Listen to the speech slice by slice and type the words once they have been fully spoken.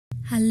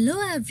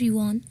Hello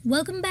everyone,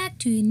 welcome back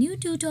to a new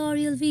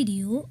tutorial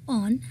video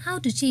on how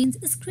to change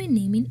screen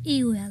name in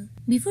AOL.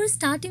 Before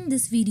starting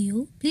this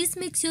video, please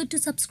make sure to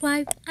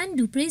subscribe and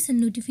do press the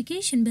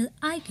notification bell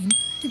icon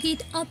to get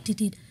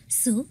updated.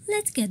 So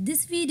let's get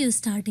this video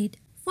started.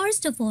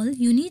 First of all,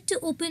 you need to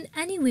open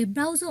any web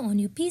browser on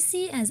your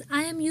PC as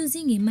I am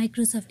using a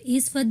Microsoft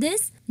Edge for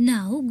this.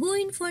 Now go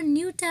in for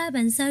new tab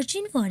and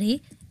searching for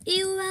a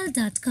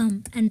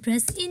AOL.com and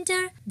press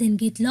enter, then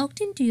get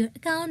logged into your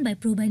account by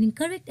providing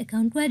correct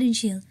account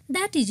credential.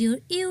 That is your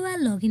AOL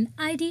login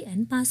ID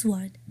and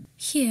password.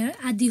 Here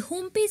at the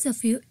home page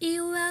of your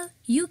AOL,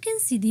 you can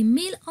see the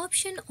mail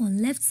option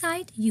on left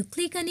side. You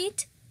click on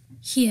it.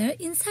 Here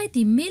inside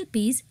the mail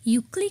page,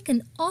 you click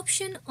an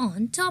option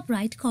on top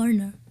right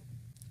corner.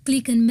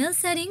 Click on mail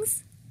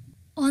settings.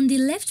 On the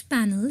left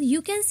panel,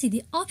 you can see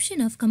the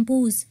option of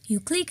compose. You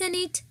click on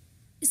it.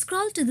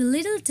 Scroll to the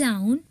little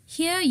down.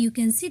 Here you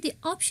can see the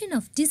option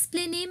of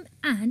display name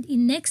and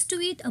in next to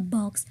it a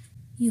box.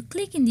 You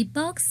click in the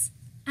box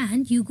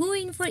and you go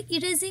in for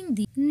erasing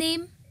the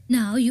name.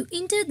 Now you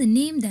enter the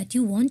name that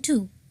you want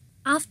to.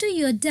 After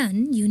you are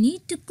done, you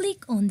need to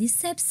click on the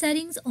Save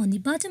Settings on the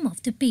bottom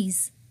of the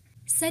page.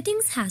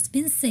 Settings has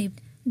been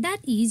saved. That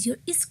is, your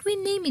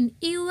screen name in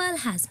AOL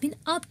has been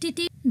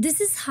updated. This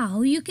is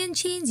how you can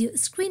change your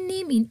screen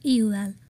name in AOL.